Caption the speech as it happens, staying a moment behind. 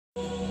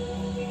Bring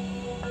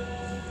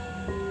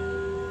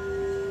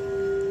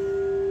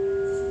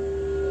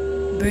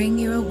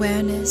your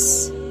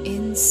awareness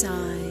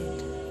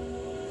inside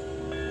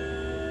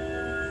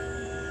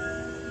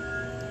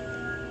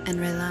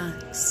and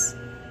relax.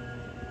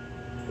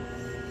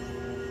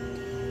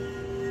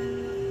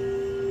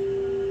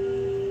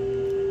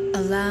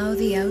 Allow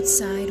the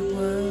outside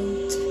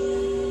world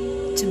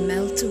to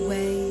melt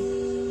away.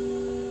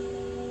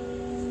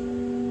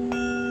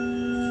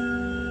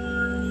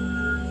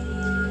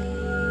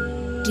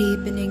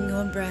 Deepening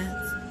your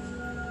breath.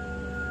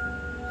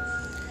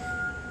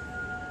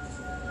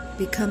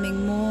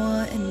 Becoming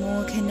more and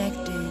more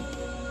connected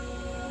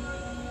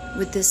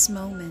with this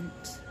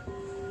moment.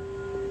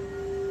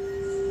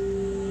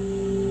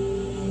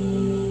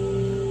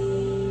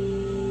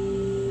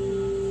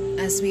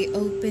 As we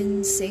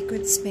open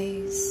sacred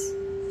space,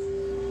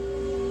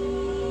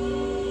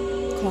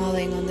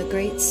 calling on the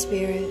Great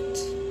Spirit,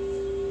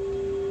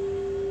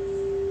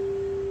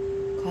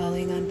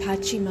 calling on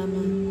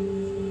Pachamama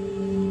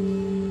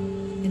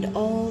and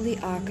all the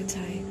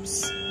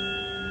archetypes.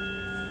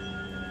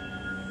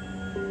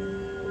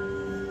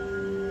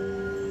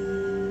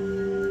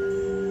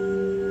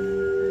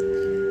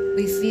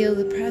 We feel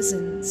the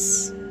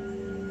presence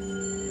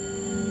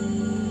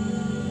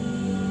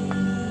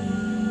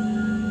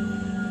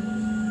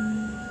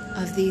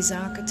of these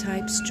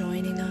archetypes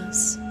joining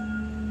us.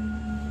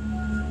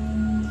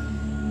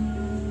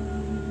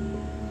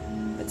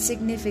 But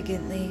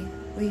significantly,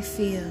 we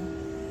feel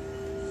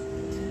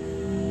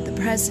the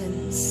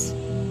presence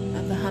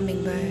of the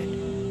hummingbird.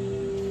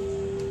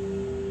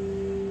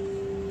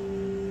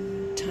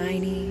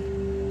 Tiny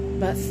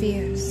but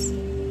fierce,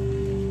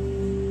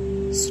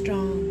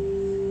 strong,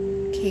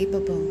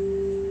 capable.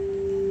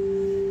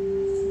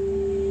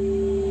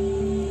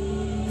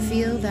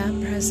 Feel that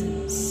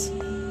presence.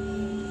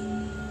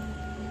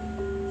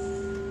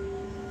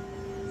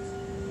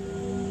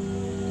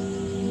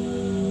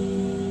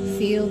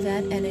 Feel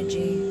that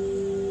energy,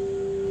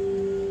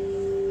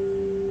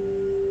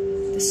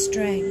 the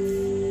strength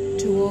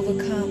to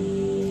overcome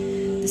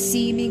the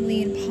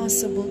seemingly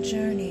impossible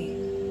journey,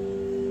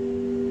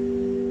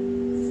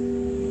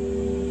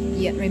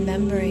 yet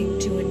remembering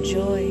to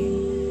enjoy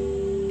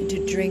and to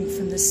drink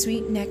from the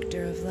sweet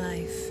nectar of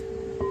life.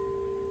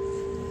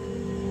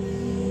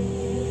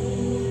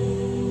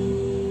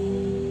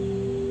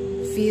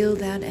 Feel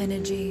that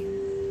energy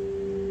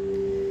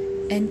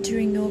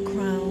entering your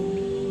crown,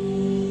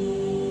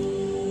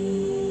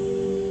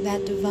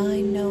 that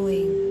divine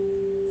knowing,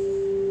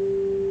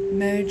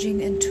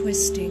 merging and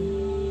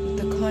twisting with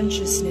the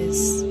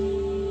consciousness,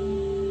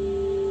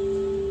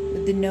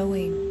 with the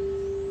knowing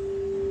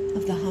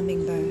of the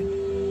hummingbird.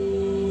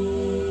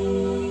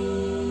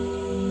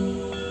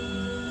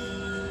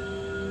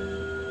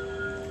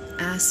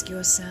 Ask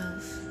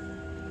yourself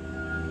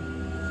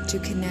to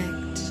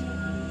connect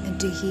and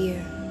to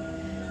hear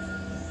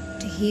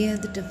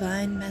the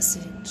divine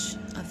message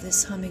of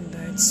this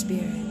hummingbird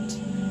spirit.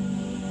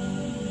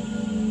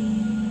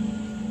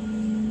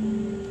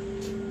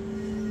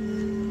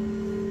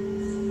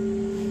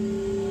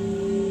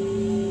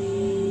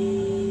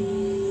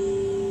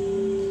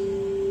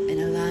 And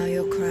allow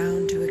your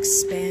crown to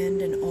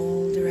expand in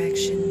all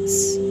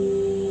directions,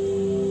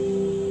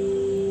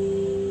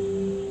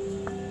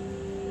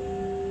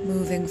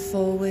 moving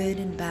forward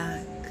and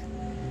back,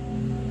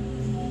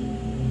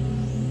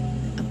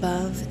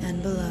 above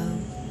and below.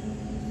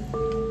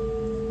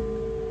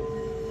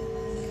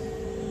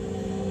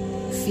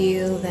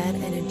 Feel that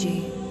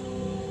energy,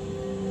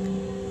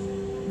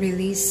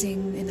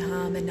 releasing and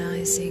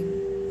harmonizing,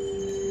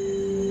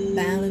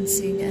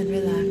 balancing and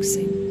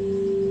relaxing,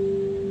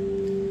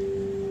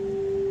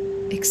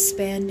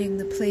 expanding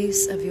the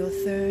place of your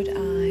third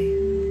eye,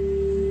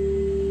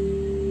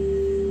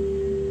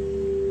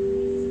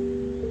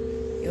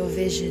 your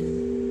vision,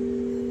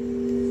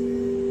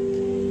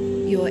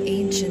 your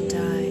ancient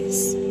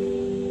eyes.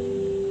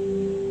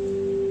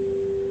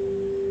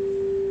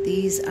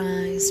 These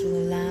eyes will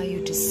allow you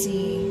to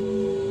see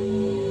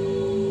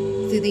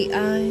through the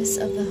eyes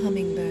of the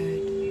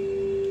hummingbird.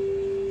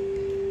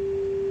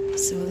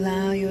 So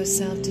allow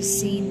yourself to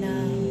see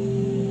now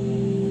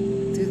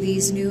through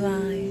these new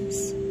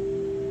eyes,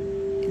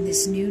 in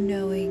this new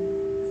knowing,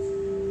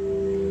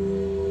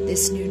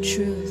 this new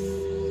truth.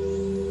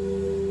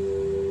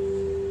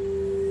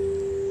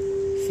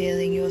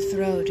 Feeling your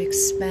throat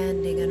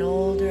expanding in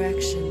all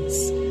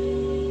directions,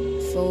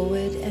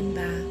 forward and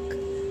back,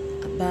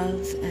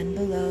 above and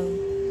below,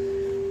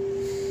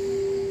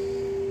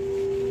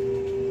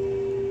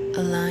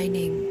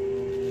 aligning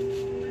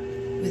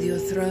with your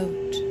throat.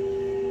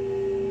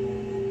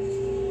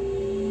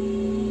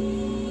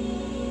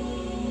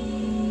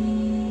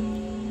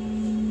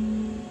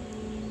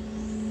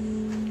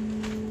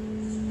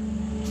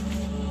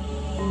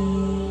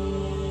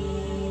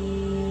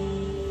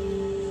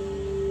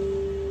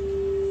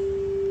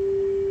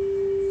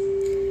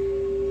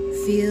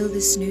 Feel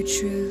this new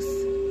truth,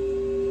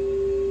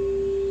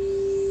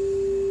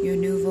 your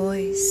new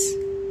voice,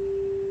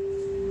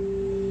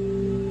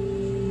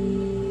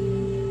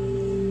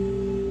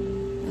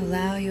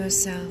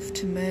 yourself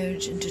to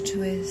merge and to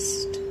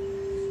twist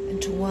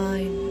and to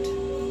wind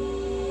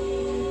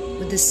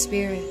with the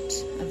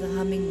spirit of the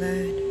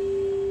hummingbird.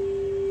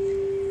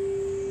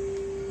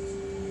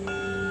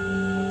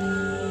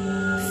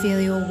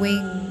 Feel your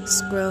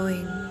wings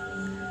growing.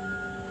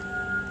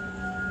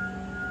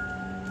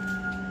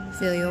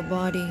 Feel your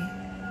body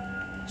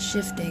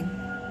shifting.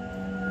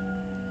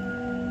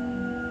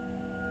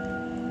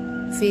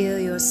 Feel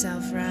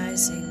yourself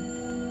rising.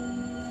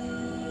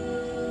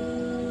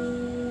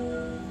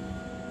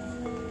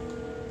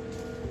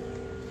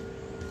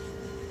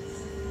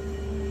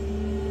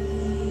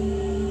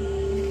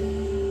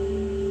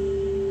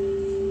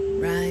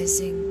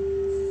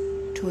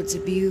 Rising towards a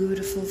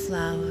beautiful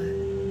flower.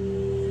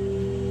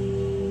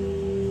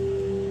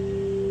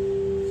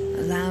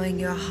 Allowing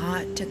your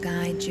heart to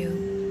guide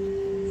you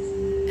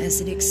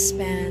as it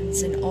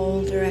expands in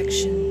all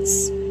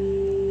directions,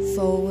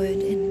 forward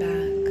and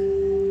back,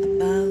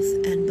 above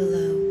and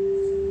below.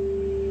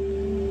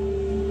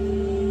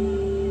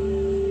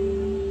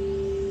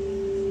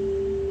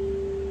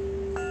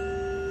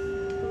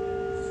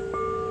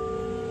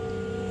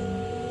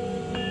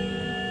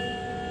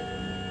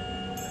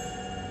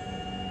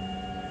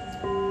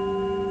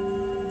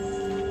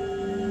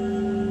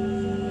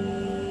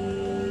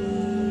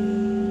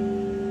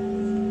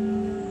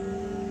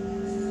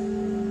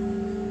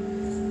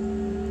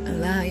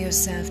 Allow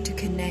yourself to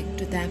connect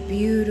with that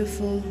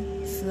beautiful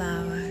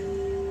flower.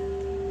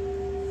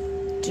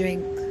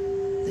 Drink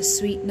the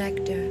sweet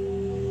nectar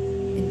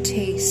and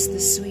taste the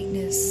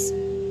sweetness.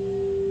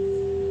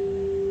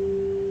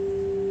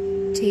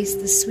 Taste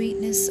the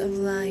sweetness of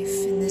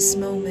life in this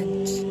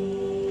moment.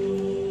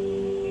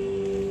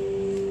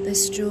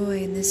 This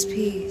joy and this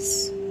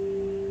peace.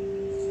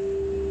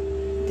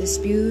 This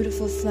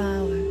beautiful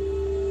flower.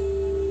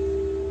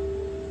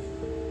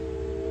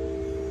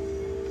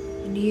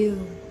 And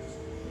you.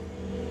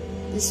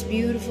 This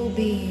beautiful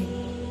being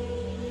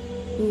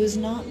who is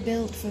not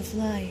built for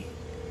flight,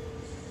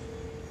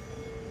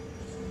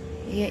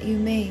 yet you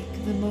make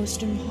the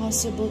most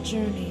impossible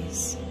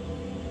journeys,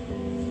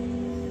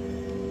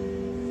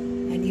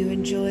 and you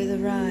enjoy the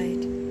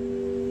ride,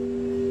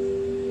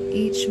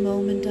 each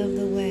moment of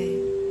the way.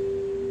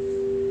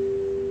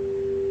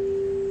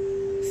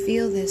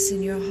 Feel this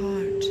in your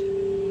heart.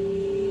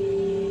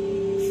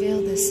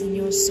 Feel this in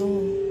your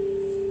soul.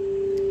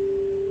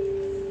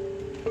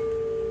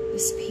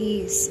 This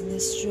peace and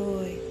this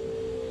joy,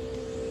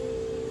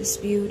 this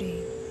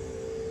beauty,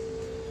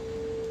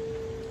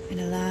 and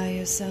allow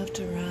yourself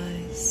to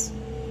rise.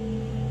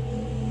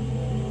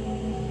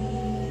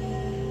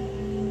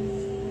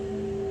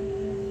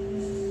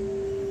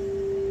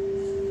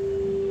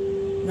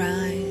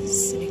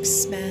 Rise and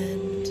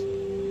expand.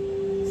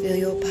 Feel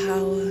your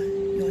power,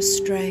 your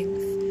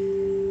strength,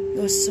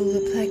 your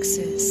solar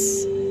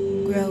plexus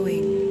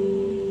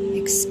growing,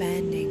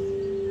 expanding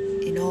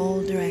in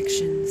all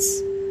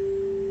directions.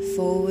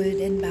 Forward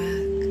and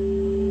back,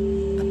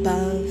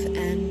 above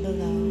and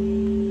below.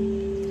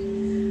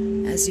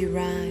 As you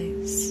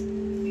rise,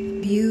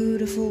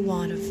 beautiful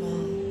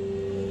waterfall.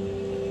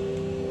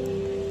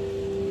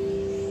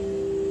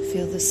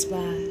 Feel the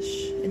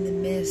splash in the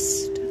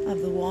mist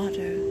of the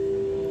water.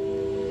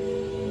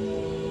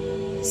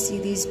 See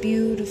these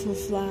beautiful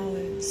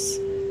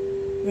flowers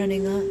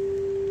running up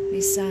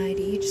beside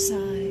each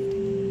side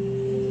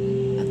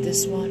of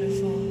this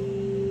waterfall.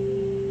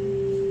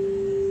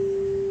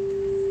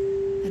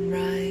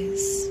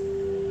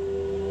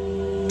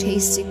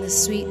 Tasting the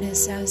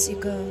sweetness as you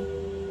go,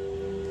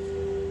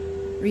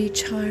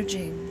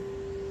 recharging,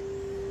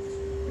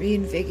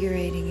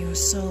 reinvigorating your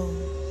soul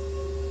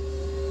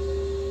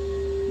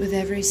with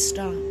every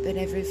stop at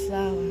every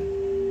flower.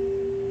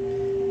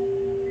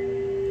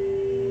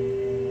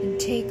 And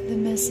take the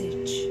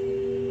message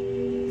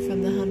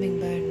from the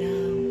hummingbird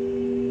now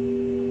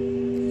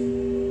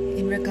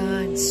in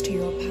regards to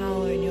your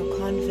power and your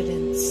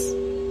confidence,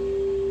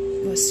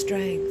 your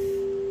strength,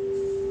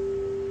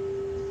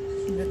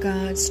 in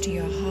regards to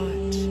your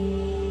heart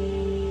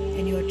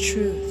and your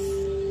truth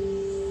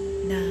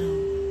now.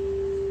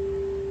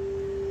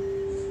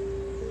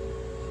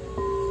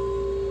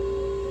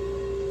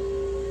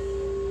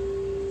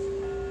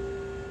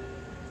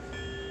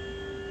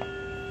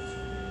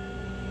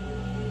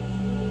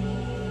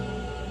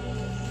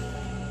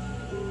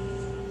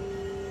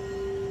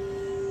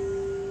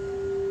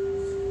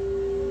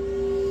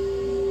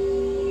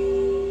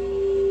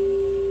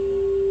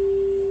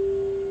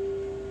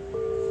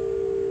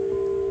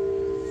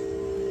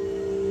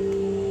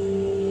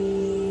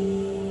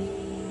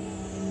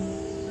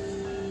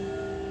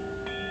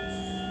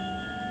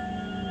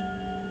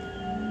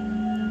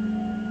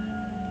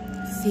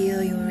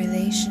 Feel your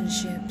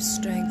relationship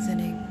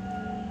strengthening.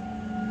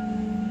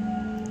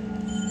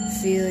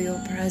 Feel your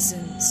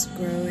presence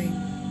growing.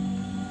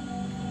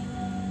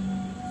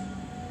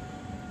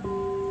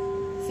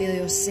 Feel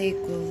your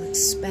sacral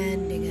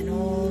expanding in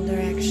all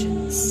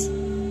directions,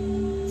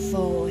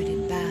 forward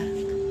and back,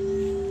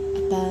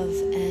 above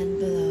and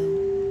below.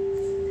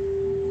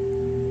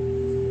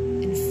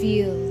 And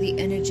feel the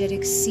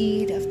energetic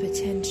seed of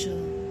potential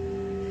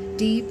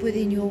deep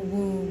within your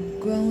womb,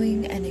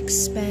 growing and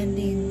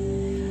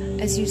expanding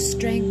as you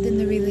strengthen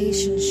the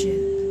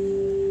relationship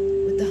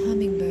with the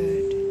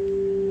hummingbird,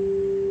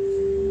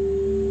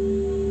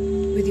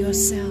 with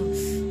yourself,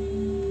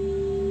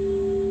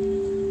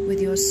 with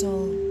your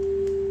soul.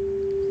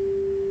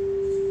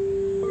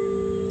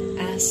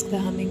 Ask the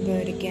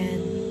hummingbird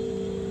again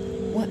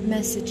what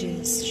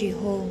messages she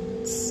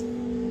holds,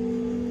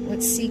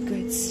 what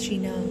secrets she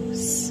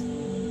knows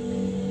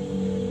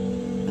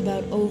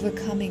about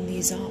overcoming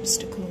these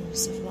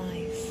obstacles of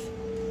life,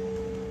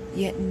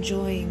 yet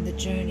enjoying the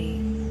journey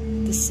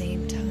at the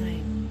same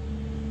time.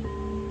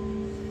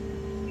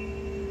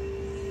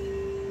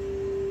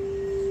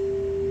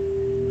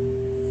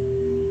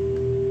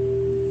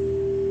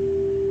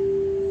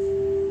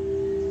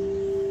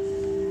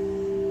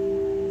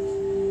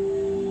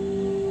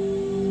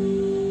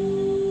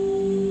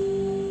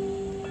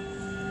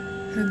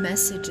 Her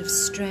message of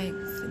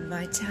strength and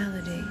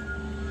vitality,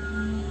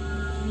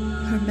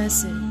 her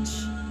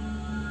message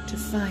to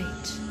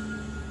fight,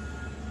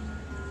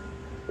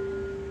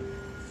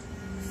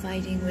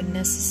 fighting when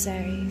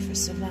necessary for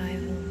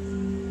survival,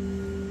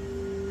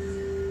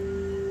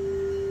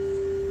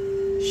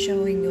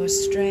 showing your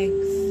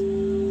strength,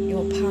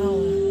 your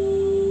power,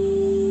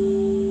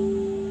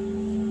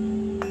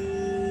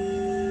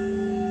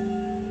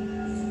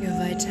 your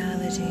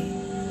vitality.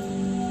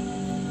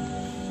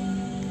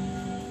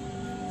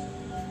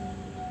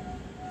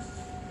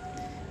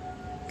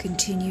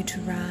 Continue to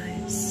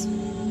rise,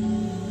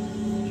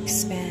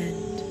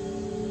 expand,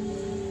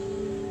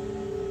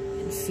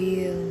 and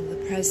feel the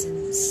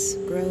presence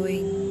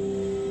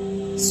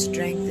growing,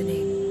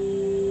 strengthening,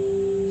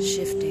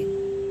 shifting.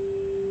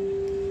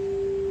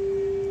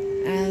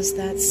 As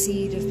that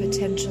seed of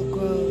potential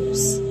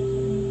grows,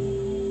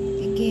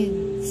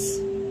 begins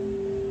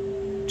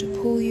to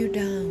pull you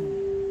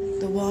down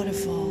the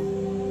waterfall,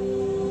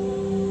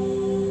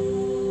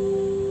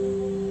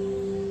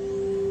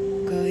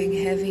 going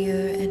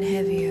heavier and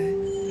heavier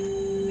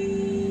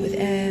with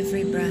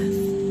every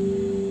breath,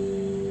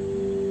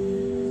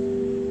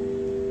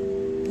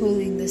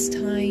 pulling this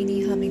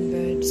tiny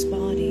hummingbird's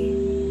body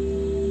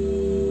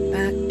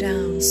back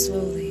down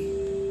slowly,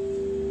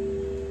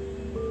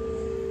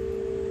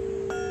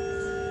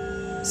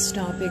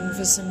 stopping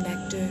for some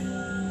nectar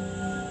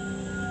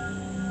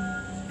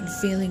and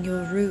feeling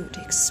your root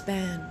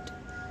expand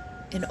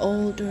in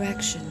all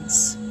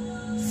directions,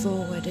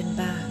 forward and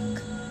back,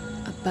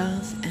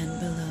 above and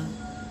below,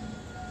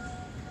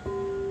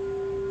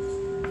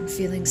 and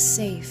feeling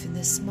safe in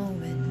this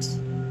moment,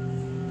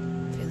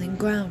 feeling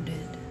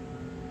grounded,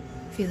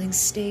 feeling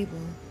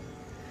stable,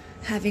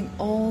 having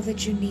all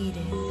that you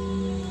needed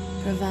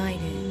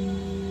provided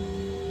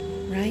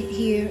right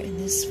here in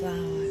this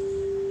flower.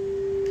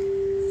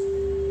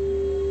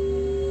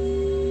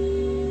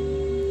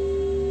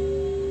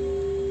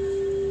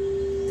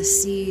 The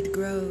seed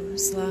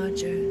grows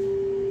larger,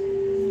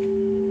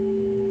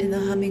 and the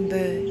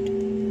hummingbird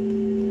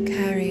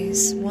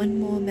carries one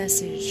more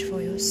message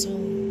for your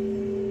soul.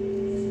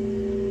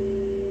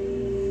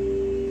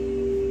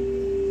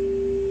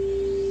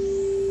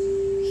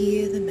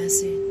 Hear the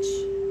message.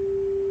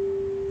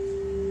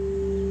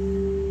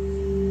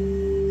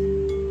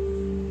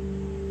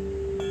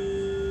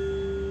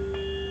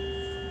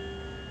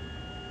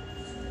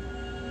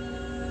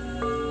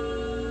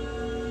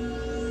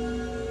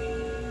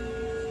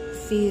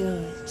 Feel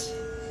it.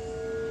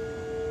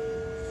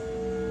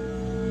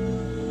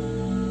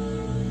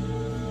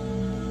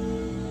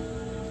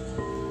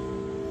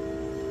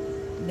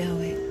 Know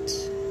it.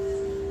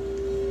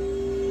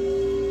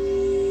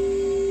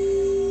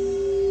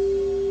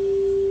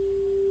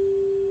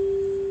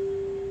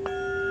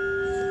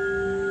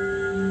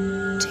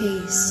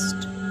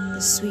 Taste the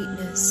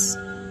sweetness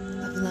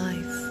of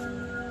life.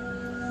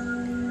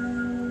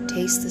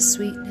 Taste the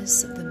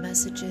sweetness of the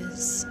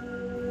messages,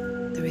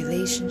 the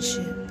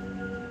relationship,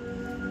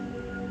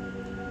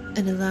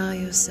 and allow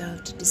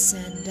yourself to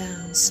descend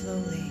down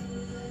slowly,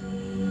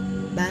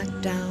 back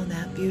down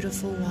that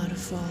beautiful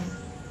waterfall.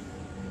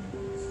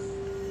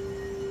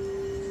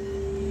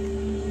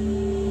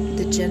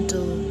 The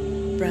gentle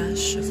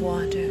brush of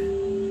water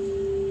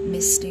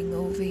misting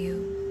over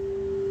you,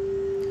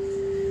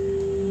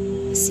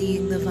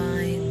 seeing the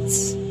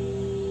vines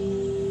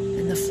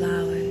and the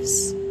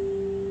flowers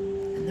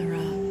and the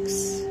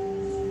rocks,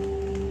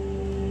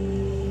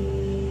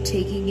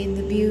 taking in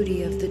the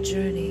beauty of the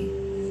journey,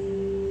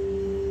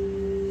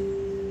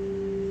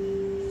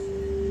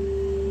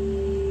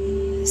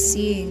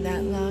 seeing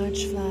that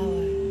large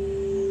flower,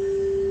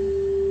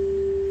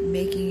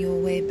 making your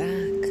way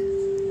back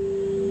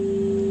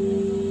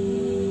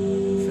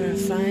for a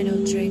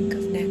final drink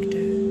of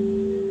nectar.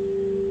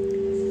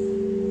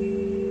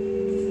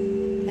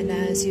 And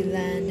as you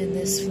land in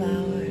this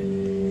flower,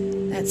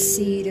 that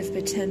seed of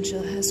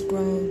potential has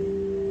grown,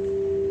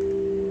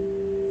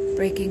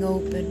 breaking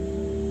open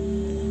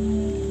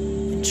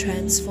and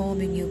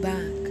transforming you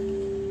back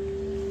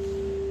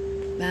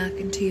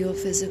into your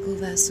physical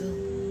vessel.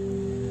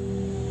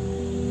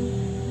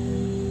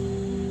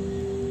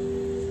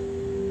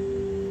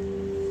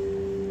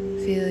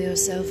 Feel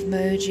yourself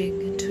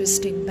merging and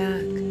twisting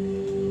back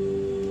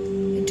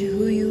into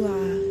who you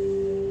are,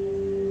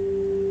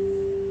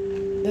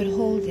 but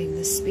holding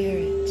the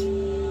spirit,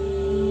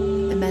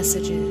 the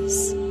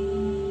messages,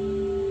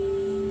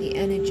 the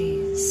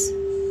energies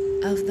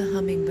of the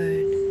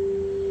hummingbird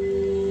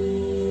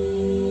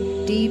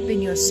deep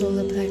in your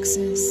solar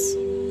plexus,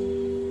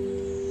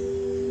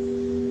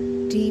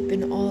 deep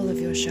in all of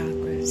your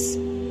chakras,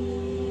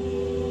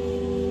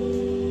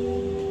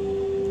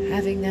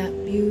 having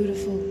that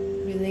beautiful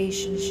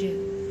relationship,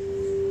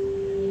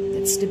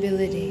 that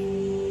stability,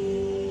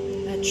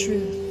 that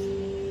truth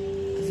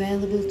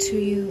available to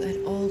you at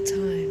all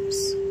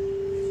times,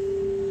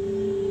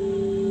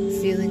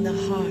 feeling the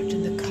heart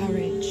and the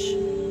courage,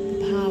 the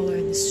power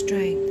and the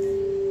strength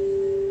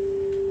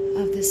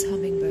of this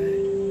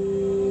hummingbird,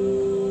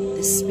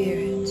 the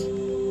spirit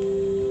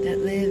that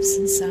lives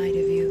inside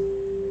of you,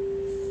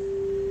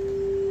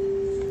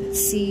 that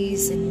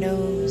sees and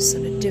knows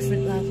on a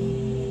different level,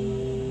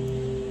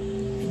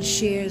 and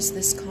shares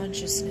this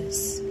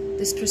consciousness,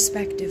 this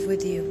perspective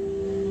with you,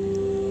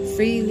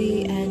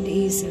 freely and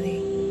easily.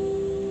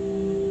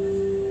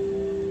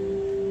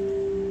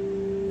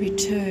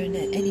 Return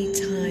at any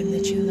time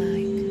that you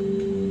like,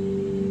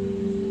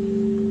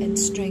 and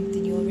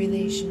strengthen your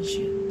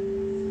relationship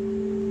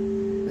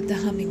with the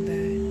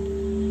hummingbird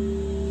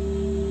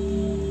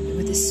and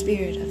with the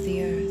spirit of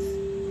the earth.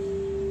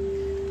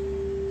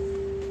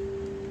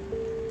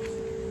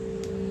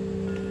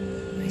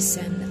 I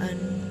send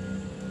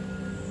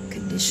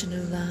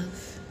unconditional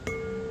love,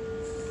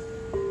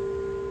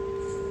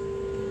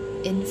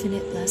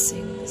 infinite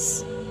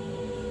blessings,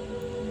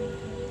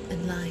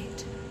 and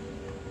light